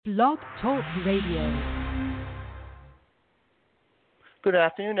Blog Talk Radio. Good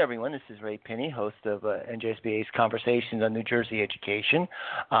afternoon, everyone. This is Ray Pinney, host of NJSIAA's Conversations on New Jersey Education.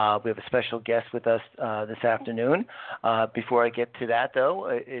 We have a special guest with us this afternoon. Before I get to that, though,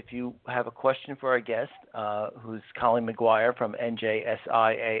 if you have a question for our guest, who's Colleen Maguire from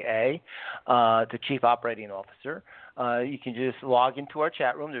NJSIAA, the Chief Operating Officer, you can just log into our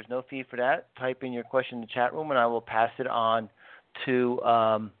chat room. There's no fee for that. Type in your question in the chat room, and I will pass it on to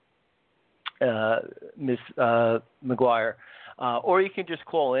Ms. Maguire. Or you can just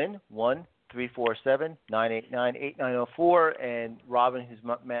call in 1-347-989-8904, and Robin, who's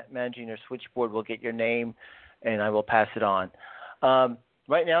managing your switchboard, will get your name, and I will pass it on.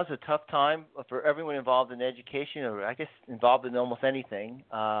 Right now is a tough time for everyone involved in education, or I guess involved in almost anything.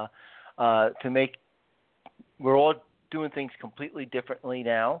 We're all doing things completely differently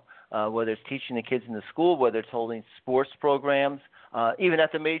now, whether it's teaching the kids in the school, whether it's holding sports programs, even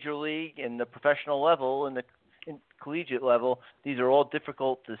at the major league and the professional level and the collegiate level. These are all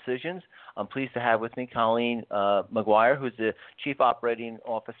difficult decisions. I'm pleased to have with me Colleen Maguire, who's the Chief Operating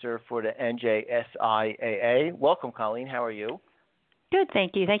Officer for the NJSIAA. Welcome, Colleen. How are you? Good,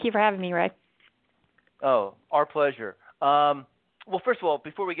 thank you. Thank you for having me, Ray. Oh, our pleasure. Well, first of all,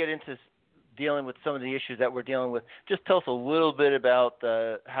 before we get into dealing with some of the issues that we're dealing with, just tell us a little bit about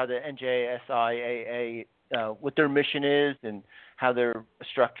how the NJSIAA, what their mission is and how they're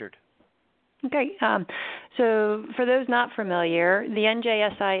structured. Okay, so for those not familiar, the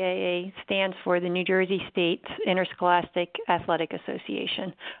NJSIAA stands for the New Jersey State Interscholastic Athletic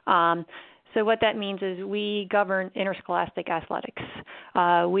Association. So what that means is we govern interscholastic athletics.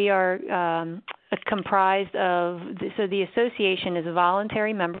 We are comprised of, so the association is a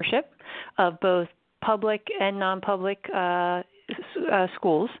voluntary membership of both public and non-public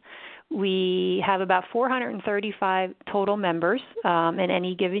schools. We have about 435 total members in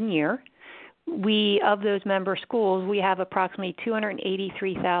any given year. Of those member schools, we have approximately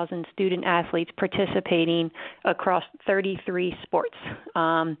 283,000 student athletes participating across 33 sports.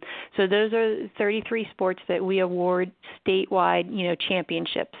 So those are 33 sports that we award statewide,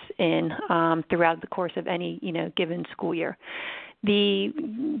 championships in throughout the course of any, given school year. The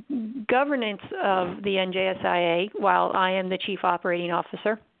governance of the NJSIAA, while I am the Chief Operating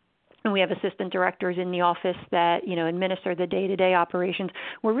Officer, and we have assistant directors in the office that, administer the day-to-day operations,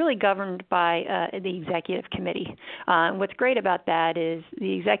 we're really governed by the executive committee. What's great about that is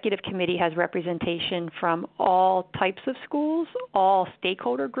the executive committee has representation from all types of schools, all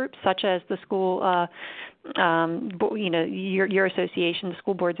stakeholder groups, such as the school, your association, the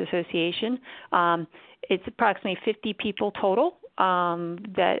School Boards Association. It's approximately 50 people total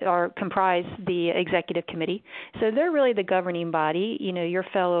that comprise the executive committee. So they're really the governing body. Your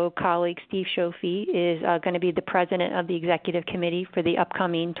fellow colleague, Steve Shofie, is going to be the president of the executive committee for the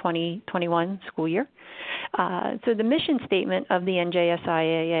upcoming 2021 school year. So the mission statement of the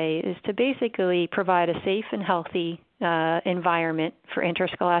NJSIAA is to basically provide a safe and healthy environment for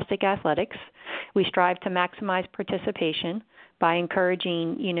interscholastic athletics. We strive to maximize participation by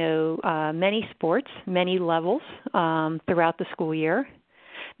encouraging, many sports, many levels throughout the school year.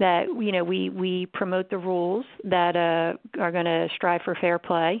 That, we promote the rules that are going to strive for fair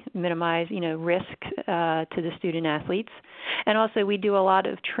play, minimize, risk to the student athletes. And also we do a lot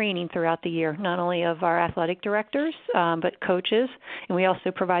of training throughout the year, not only of our athletic directors, but coaches. And we also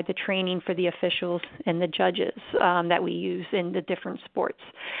provide the training for the officials and the judges that we use in the different sports.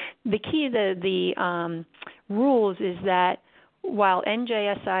 The key to the rules is that while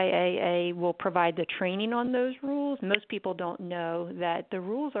NJSIAA will provide the training on those rules, most people don't know that the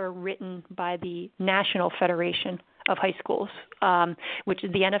rules are written by the National Federation of High Schools, which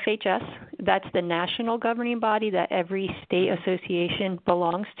is the NFHS. That's the national governing body that every state association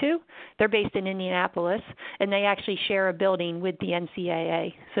belongs to. They're based in Indianapolis, and they actually share a building with the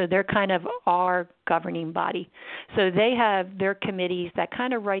NCAA. So they're kind of our governing body. So they have their committees that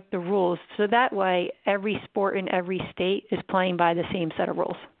kind of write the rules. So that way, every sport in every state is playing by the same set of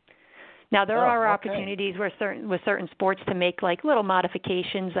rules. Now, there are opportunities with certain sports to make like little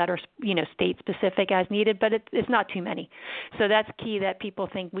modifications that are, state specific as needed, but it's not too many. So that's key, that people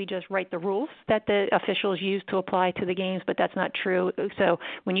think we just write the rules that the officials use to apply to the games, but that's not true. So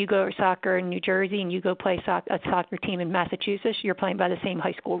when you go to soccer in New Jersey and you go play a soccer team in Massachusetts, you're playing by the same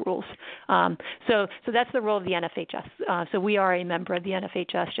high school rules. So that's the role of the NFHS. So we are a member of the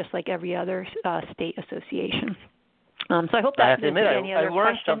NFHS, just like every other state association. So I hope that I have to admit, any other I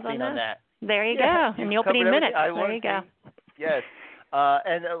learned questions something on that. There you go. In the opening minute. There you go. Yes.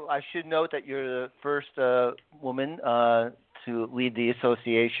 And I should note that you're the first woman to lead the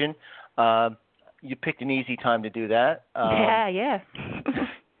association. You picked an easy time to do that. Yeah.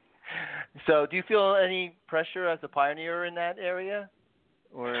 So do you feel any pressure as a pioneer in that area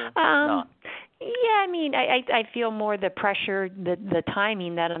or not? Yeah, I mean, I feel more the pressure, the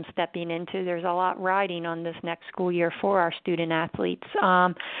timing that I'm stepping into. There's a lot riding on this next school year for our student athletes.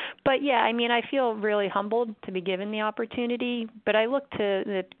 But yeah, I mean, I feel really humbled to be given the opportunity. But I look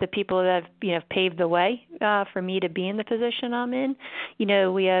to the people that have paved the way for me to be in the position I'm in.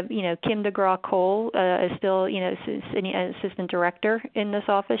 We have Kim DeGraw Cole is still assistant director in this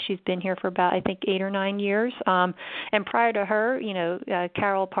office. She's been here for about I think 8 or 9 years. And prior to her,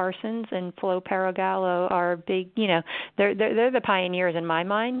 Carol Parsons and Flo Paragallo are big, they're the pioneers in my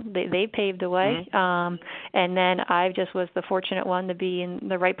mind. They paved the way. Mm-hmm. And then I just was the fortunate one to be in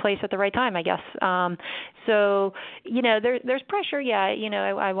the right place at the right time, I guess. So, there's pressure. Yeah,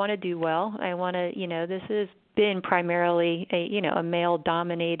 I want to do well. I want to, this is been primarily a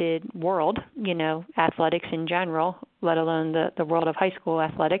male-dominated world, athletics in general, let alone the world of high school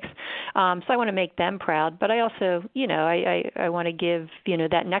athletics. So I want to make them proud, but I also, I want to give,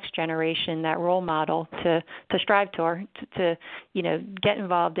 that next generation that role model to strive toward, to get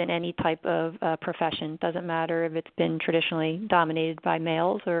involved in any type of profession. Doesn't matter if it's been traditionally dominated by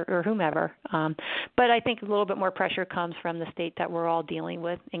males or whomever. But I think a little bit more pressure comes from the state that we're all dealing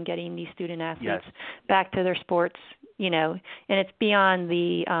with in getting these student athletes back to their sports, and it's beyond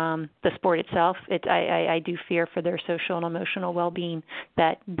the sport itself. I do fear for their social and emotional well-being,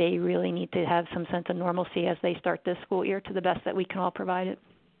 that they really need to have some sense of normalcy as they start this school year to the best that we can all provide it.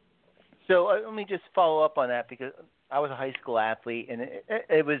 So let me just follow up on that, because I was a high school athlete, and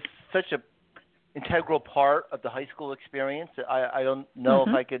it was such a integral part of the high school experience. I don't know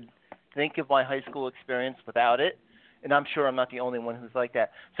if I could think of my high school experience without it. And I'm sure I'm not the only one who's like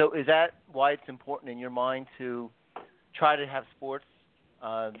that. So is that why it's important in your mind to try to have sports?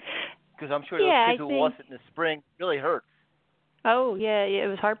 Because I'm sure those kids who lost it in the spring really hurt. Oh, yeah, it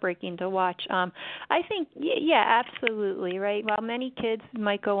was heartbreaking to watch. I think, absolutely, right? While many kids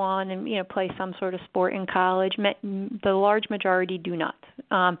might go on and, play some sort of sport in college, the large majority do not.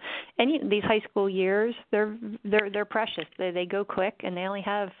 And these high school years, they're precious. They go quick, and they only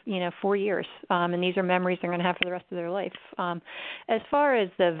have, 4 years. And these are memories they're going to have for the rest of their life. As far as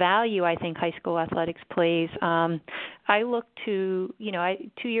the value I think high school athletics plays, I look to, I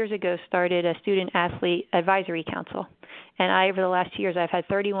 2 years ago started a student athlete advisory council. And over the last 2 years, I've had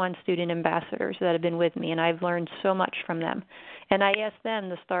 31 student ambassadors that have been with me, and I've learned so much from them. And I asked them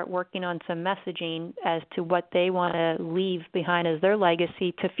to start working on some messaging as to what they want to leave behind as their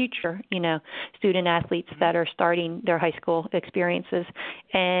legacy to future, student athletes that are starting their high school experiences.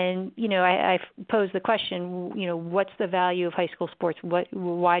 And, I posed the question, what's the value of high school sports?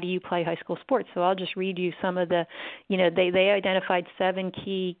 Why do you play high school sports? So I'll just read you some of the, they identified 7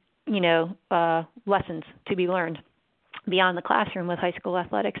 key, lessons to be learned beyond the classroom with high school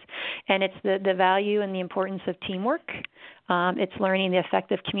athletics. And it's the value and the importance of teamwork. It's learning the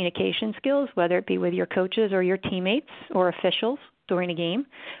effective communication skills, whether it be with your coaches or your teammates or officials during a game.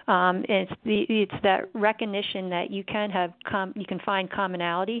 It's that recognition that you can have you can find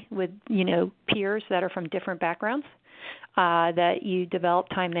commonality with peers that are from different backgrounds, that you develop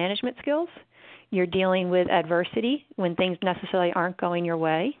time management skills. You're dealing with adversity when things necessarily aren't going your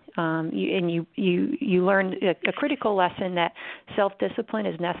way. You learn a critical lesson that self-discipline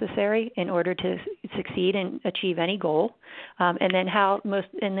is necessary in order to succeed and achieve any goal. And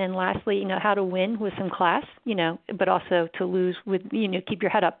then lastly, how to win with some class, but also to lose with, keep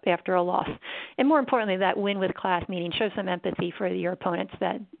your head up after a loss. And more importantly, that win with class, meaning show some empathy for your opponents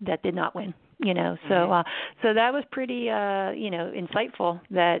that did not win. So that was pretty, insightful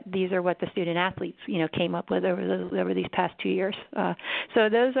that these are what the student athletes, came up with over these past 2 years. So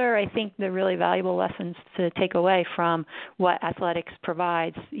those are, I think, the really valuable lessons to take away from what athletics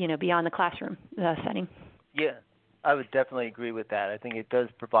provides, beyond the classroom setting. Yeah, I would definitely agree with that. I think it does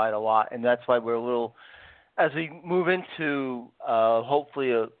provide a lot, and that's why we're a little, as we move into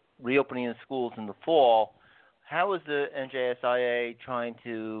hopefully a reopening of schools in the fall, how is the NJSIAA trying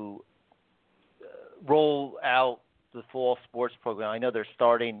to roll out the fall sports program? I know they're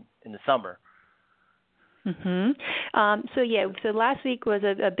starting in the summer. So last week was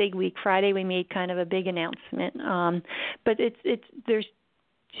a big week. Friday we made kind of a big announcement. But there's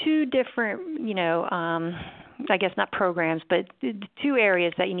 2 different, I guess not programs, but 2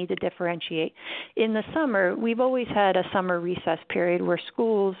 areas that you need to differentiate. In the summer, we've always had a summer recess period where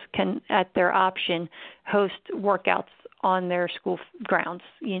schools can, at their option, host workouts on their school grounds.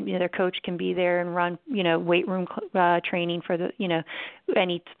 Their coach can be there and run, weight room training for the,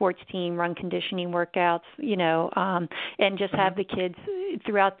 any sports team, run conditioning workouts, and just have the kids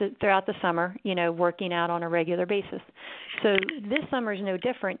throughout the summer, working out on a regular basis. So this summer is no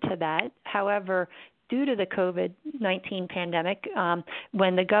different to that. However, due to the COVID-19 pandemic,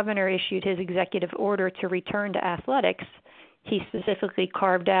 when the governor issued his executive order to return to athletics, he specifically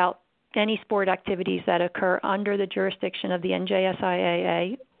carved out any sport activities that occur under the jurisdiction of the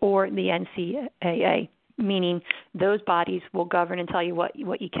NJSIAA or the NCAA, meaning those bodies will govern and tell you what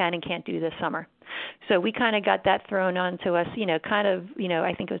you can and can't do this summer. So we kind of got that thrown onto us,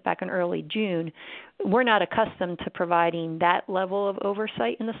 I think it was back in early June. We're not accustomed to providing that level of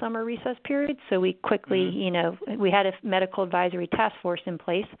oversight in the summer recess period. So we quickly, we had a medical advisory task force in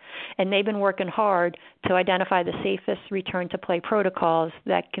place, and they've been working hard to identify the safest return to play protocols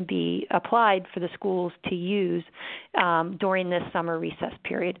that can be applied for the schools to use during this summer recess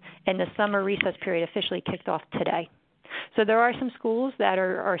period. And the summer recess period officially kicked off today. So there are some schools that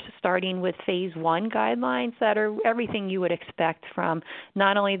are starting with phase 1 guidelines that are everything you would expect from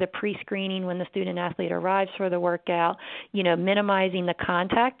not only the pre-screening when the student athlete arrives for the workout, minimizing the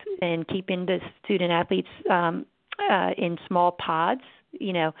contact and keeping the student athletes in small pods,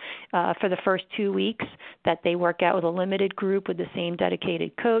 for the first 2 weeks that they work out with a limited group with the same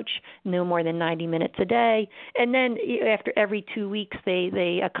dedicated coach, no more than 90 minutes a day. And then after every 2 weeks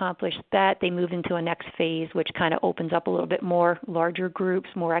they accomplish that, they move into a next phase, which kind of opens up a little bit more larger groups,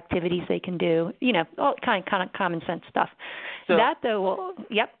 more activities they can do, all kind of common sense stuff. So, that though,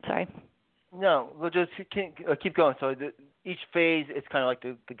 sorry. No, we'll just keep going. So each phase, it's kind of like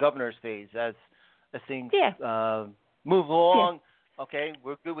the governor's phase as things move along. Yeah. Okay,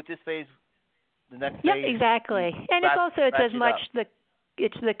 we're good with this phase. The next phase. Yep, exactly. And it's as much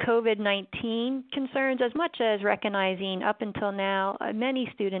the COVID-19 concerns as much as recognizing up until now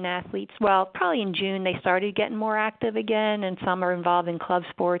many student athletes, probably in June they started getting more active again, and some are involved in club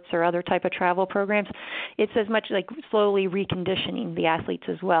sports or other type of travel programs. It's as much like slowly reconditioning the athletes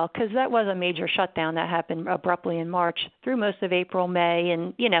as well, because that was a major shutdown that happened abruptly in March through most of April, May,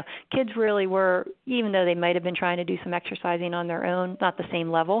 and kids really were, even though they might have been trying to do some exercising on their own, not the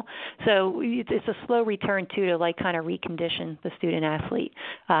same level. So it's a slow return to like kind of recondition the student athlete.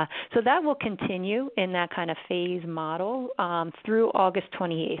 So that will continue in that kind of phase model through August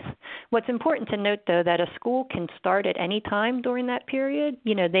 28th. What's important to note, though, that a school can start at any time during that period.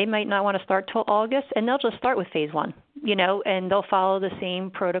 They might not want to start till August, and they'll just start with phase 1, and they'll follow the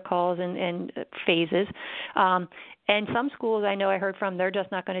same protocols and phases. And some schools I know I heard from, they're just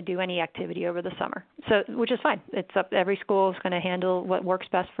not going to do any activity over the summer, which is fine. It's up. Every school is going to handle what works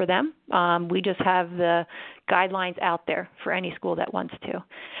best for them. We just have the guidelines out there for any school that wants to.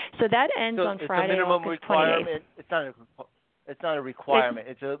 So that ends on Friday, August 28th. It's a minimum requirement. It's not a requirement.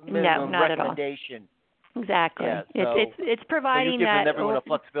 It's a minimum recommendation. Exactly. Yeah, it's providing you're that giving everyone a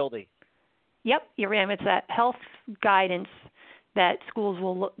flexibility. Yep, you're right. It's that health guidance that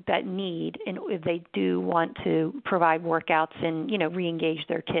schools that need, and if they do want to provide workouts and re-engage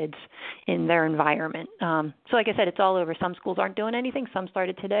their kids in their environment. So like I said, it's all over. Some schools aren't doing anything. Some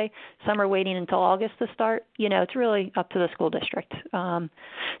started today. Some are waiting until August to start. It's really up to the school district.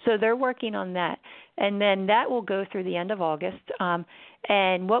 So they're working on that, and then that will go through the end of August.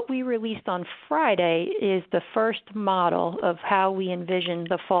 And what we released on Friday is the first model of how we envision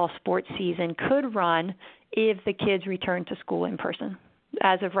the fall sports season could run if the kids return to school in person.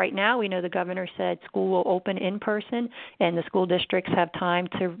 As of right now, we know the governor said school will open in person, and the school districts have time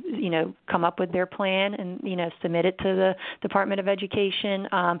to, come up with their plan and, submit it to the Department of Education.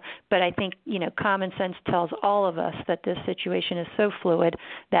 But I think, common sense tells all of us that this situation is so fluid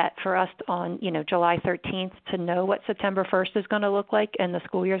that for us on, July 13th to know what September 1st is going to look like and the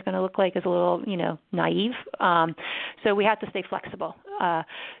school year is going to look like is a little, naive. So we have to stay flexible.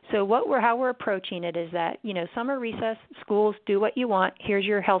 So how we're approaching it is that, summer recess, schools do what you want. Here's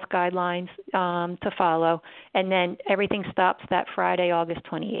your health guidelines to follow, and then everything stops that Friday, August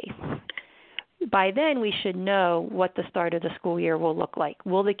 28th. By then, we should know what the start of the school year will look like.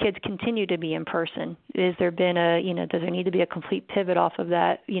 Will the kids continue to be in person? Does there need to be a complete pivot off of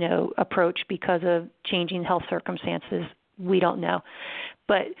that, approach because of changing health circumstances? We don't know.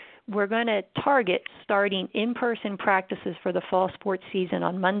 But we're going to target starting in-person practices for the fall sports season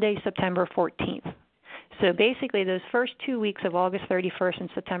on Monday, September 14th. So basically those first 2 weeks of August 31st and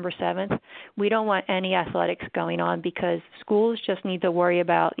September 7th, we don't want any athletics going on because schools just need to worry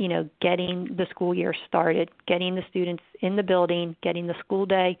about, getting the school year started, getting the students in the building, getting the school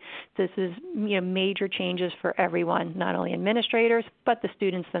day. This is, major changes for everyone, not only administrators, but the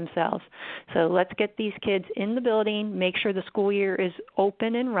students themselves. So let's get these kids in the building, make sure the school year is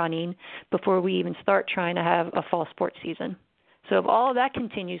open and running before we even start trying to have a fall sports season. So if all of that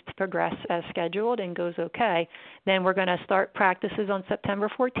continues to progress as scheduled and goes okay, then we're going to start practices on September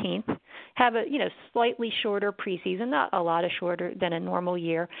 14th, have a slightly shorter preseason, not a lot of shorter than a normal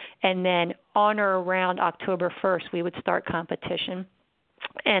year, and then on or around October 1st we would start competition.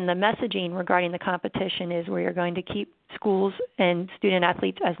 And the messaging regarding the competition is we are going to keep schools and student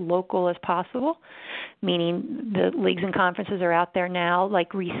athletes as local as possible, meaning the leagues and conferences are out there now,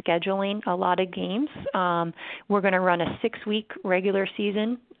 like rescheduling a lot of games. We're going to run a 6-week regular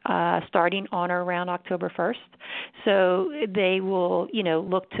season starting on or around October 1st. So they will,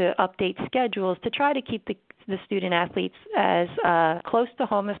 look to update schedules to try to keep the student athletes as close to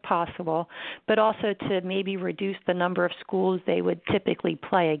home as possible, but also to maybe reduce the number of schools they would typically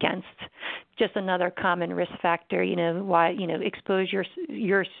play against. Just another common risk factor, why expose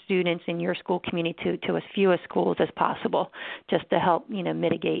your students in your school community to as few schools as possible, just to help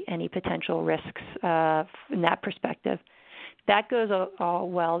mitigate any potential risks from that perspective. That goes all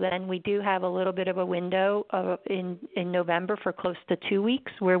well. Then we do have a little bit of a window in November for close to 2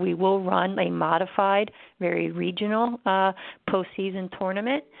 weeks where we will run a modified, very regional postseason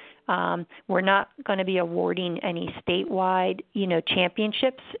tournament. We're not going to be awarding any statewide,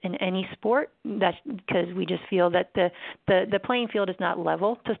 championships in any sport. That's because we just feel that the playing field is not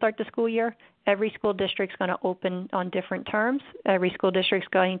level to start the school year. Every school district's going to open on different terms. Every school district's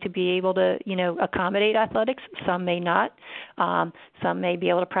going to be able to, accommodate athletics. Some may not. Some may be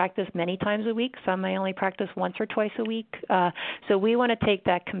able to practice many times a week. Some may only practice once or twice a week. So we want to take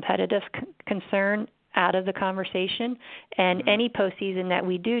that competitive concern out of the conversation, and any postseason that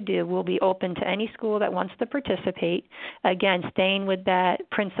we do will be open to any school that wants to participate. Again, staying with that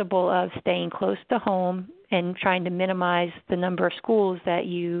principle of staying close to home and trying to minimize the number of schools that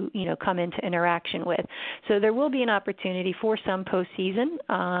you come into interaction with. So there will be an opportunity for some postseason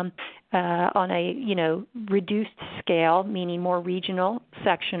on a reduced scale, meaning more regional,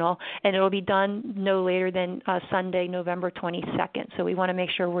 sectional, and it will be done no later than Sunday, November 22nd. So we want to make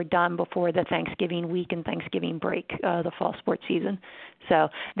sure we're done before the Thanksgiving week and Thanksgiving break, the fall sports season. So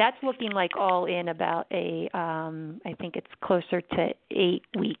that's looking like all in about I think it's closer to 8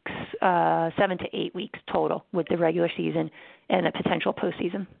 weeks, 7 to 8 weeks total with the regular season and a potential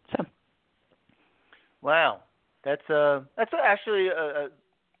postseason. So. Wow, that's actually a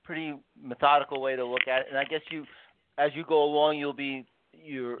pretty methodical way to look at it. And I guess as you go along, you'll be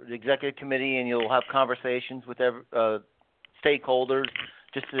the executive committee and you'll have conversations with stakeholders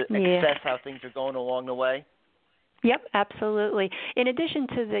just to assess how things are going along the way. Yep, absolutely. In addition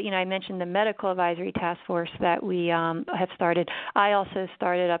to I mentioned the medical advisory task force that we have started. I also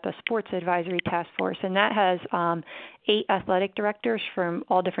started up a sports advisory task force, and that has 8 athletic directors from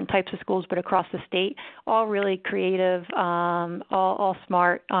all different types of schools, but across the state, all really creative, all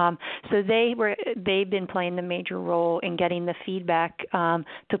smart. So they've been playing the major role in getting the feedback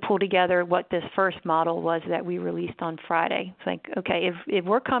to pull together what this first model was that we released on Friday. It's like, okay, if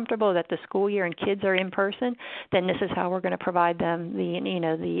we're comfortable that the school year and kids are in person, then this is how we're going to provide them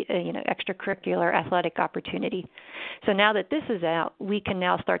the extracurricular athletic opportunity. So now that this is out, we can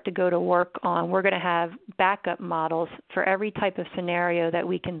now start to go to work on. We're going to have backup models for every type of scenario that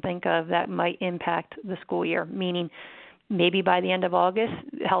we can think of that might impact the school year, meaning maybe by the end of August,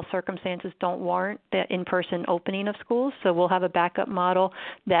 health circumstances don't warrant the in-person opening of schools, so we'll have a backup model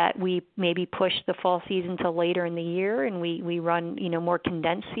that we maybe push the fall season to later in the year, and we run more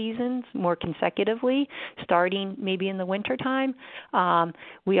condensed seasons more consecutively, starting maybe in the winter time.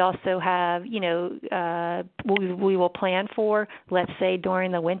 We also have, we will plan for, let's say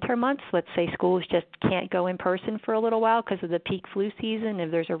during the winter months, let's say schools just can't go in person for a little while because of the peak flu season.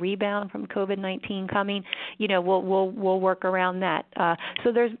 If there's a rebound from COVID-19 coming, we'll work around that.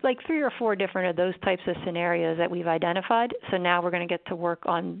 So there's like 3 or 4 different of those types of scenarios that we've identified. So now we're going to get to work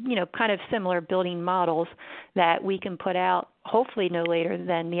on, kind of similar building models that we can put out hopefully no later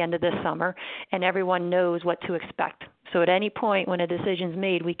than the end of this summer, and everyone knows what to expect. So at any point when a decision's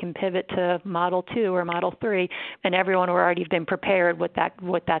made, we can pivot to Model 2 or Model 3, and everyone will already been prepared what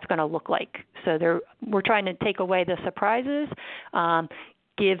that's going to look like. So we're trying to take away the surprises,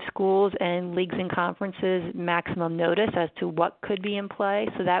 give schools and leagues and conferences maximum notice as to what could be in play,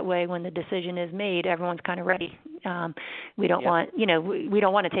 so that way when the decision is made, everyone's kind of ready. We don't want, we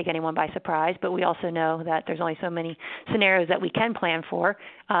don't want to take anyone by surprise, but we also know that there's only so many scenarios that we can plan for.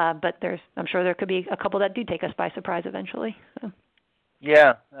 But I'm sure there could be a couple that do take us by surprise eventually. So.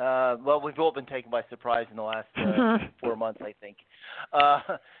 Yeah. Well, we've all been taken by surprise in the last 4 months, I think.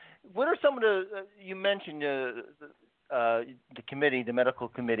 What are some of you mentioned the committee, the medical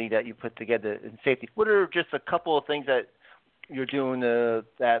committee that you put together in safety. What are just a couple of things that you're doing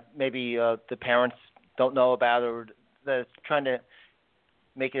that maybe the parents don't know about, or that's trying to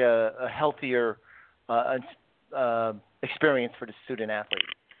make it a healthier experience for the student athlete?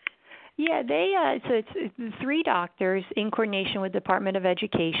 Yeah, so it's 3 doctors in coordination with Department of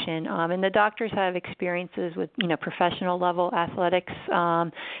Education, and the doctors have experiences with professional level athletics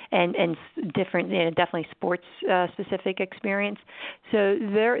and different, definitely sports specific experience. So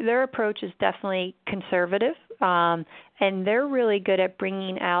their approach is definitely conservative, and they're really good at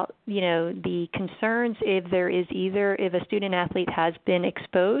bringing out the concerns if a student athlete has been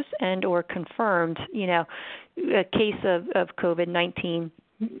exposed and or confirmed a case of COVID-19.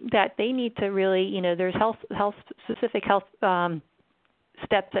 That they need to really, there's specific health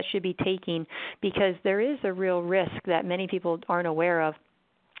steps that should be taken, because there is a real risk that many people aren't aware of.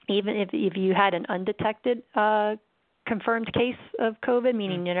 Even if you had an undetected confirmed case of COVID,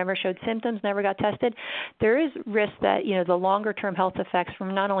 meaning you never showed symptoms, never got tested, there is risk that, the longer term health effects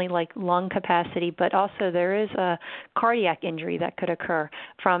from not only like lung capacity, but also there is a cardiac injury that could occur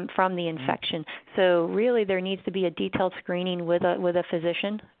from the infection. So really there needs to be a detailed screening with a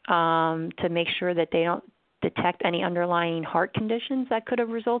physician to make sure that they don't detect any underlying heart conditions that could have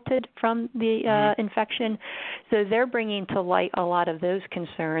resulted from the infection. So they're bringing to light a lot of those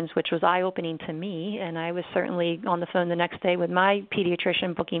concerns, which was eye-opening to me. And I was certainly on the phone the next day with my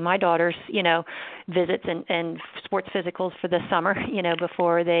pediatrician booking my daughter's, visits and sports physicals for the summer,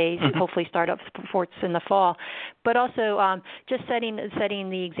 before they hopefully start up sports in the fall. But also just setting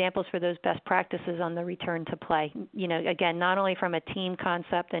the examples for those best practices on the return to play. Again, not only from a team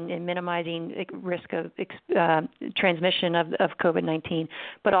concept and minimizing risk of transmission of COVID-19,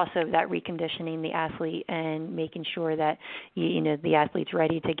 but also that reconditioning the athlete and making sure that the athlete's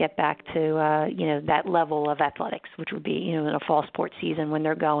ready to get back to that level of athletics, which would be in a fall sports season when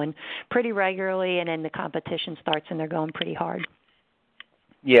they're going pretty regularly, and then the competition starts and they're going pretty hard.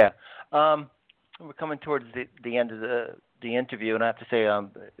 Yeah, we're coming towards the end of the interview, and I have to say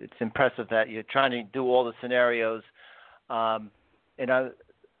it's impressive that you're trying to do all the scenarios, and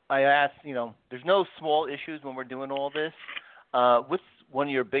I asked, there's no small issues when we're doing all this. What's one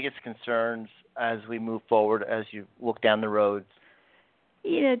of your biggest concerns as we move forward, as you look down the road?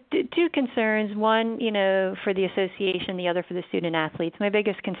 2 concerns. One, for the association, the other for the student athletes. My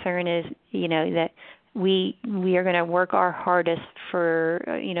biggest concern is, that we are going to work our hardest for,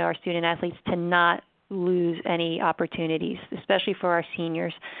 our student athletes to not lose any opportunities, especially for our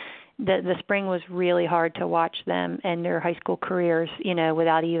seniors. The spring was really hard to watch them and their high school careers,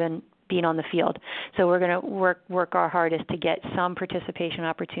 without even being on the field. So we're going to work our hardest to get some participation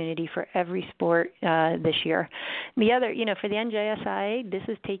opportunity for every sport this year. The other, for the NJSIAA, this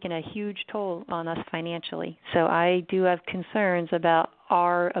has taken a huge toll on us financially. So I do have concerns about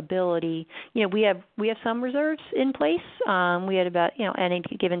our ability. We have some reserves in place. We had about, at any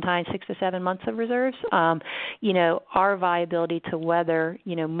given time, 6 to 7 months of reserves. Our viability to weather,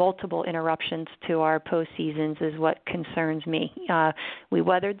 multiple interruptions to our postseasons is what concerns me. We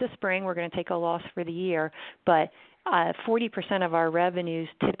weathered the spring. We're going to take a loss for the year, but 40% of our revenues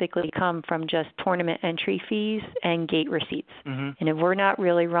typically come from just tournament entry fees and gate receipts. And if we're not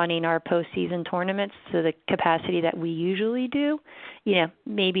really running our postseason tournaments to the capacity that we usually do,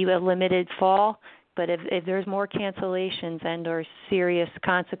 maybe a limited fall, but if there's more cancellations and or serious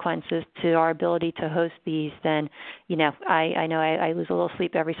consequences to our ability to host these, then, I know I lose a little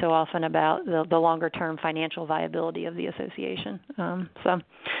sleep every so often about the longer term financial viability of the association.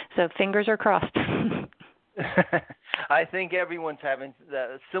 So fingers are crossed. I think everyone's having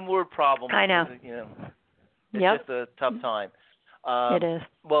a similar problem. I know. It's just a tough time. It is.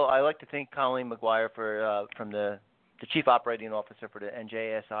 Well, I'd like to thank Colleen Maguire from the Chief Operating Officer for the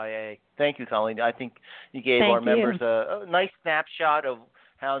NJSIAA. Thank you, Colleen. I think you gave our members a nice snapshot of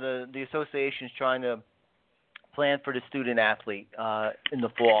how the association is trying to plan for the student athlete in the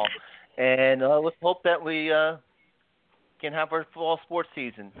fall. And let's hope that we can have our fall sports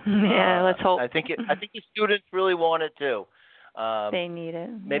season. Yeah, let's hope. I think the students really want it too. They need it.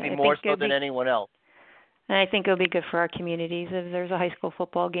 Maybe more so than anyone else. And I think it'll be good for our communities. If there's a high school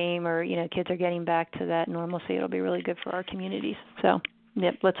football game or, kids are getting back to that normalcy, it'll be really good for our communities. So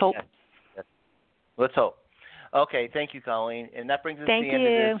Yep, let's hope. Yes. Let's hope. Okay, thank you, Colleen. And that brings us Thank to the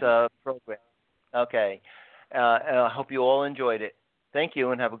end of this program. Okay. I hope you all enjoyed it. Thank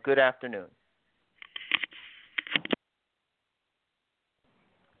you, and have a good afternoon.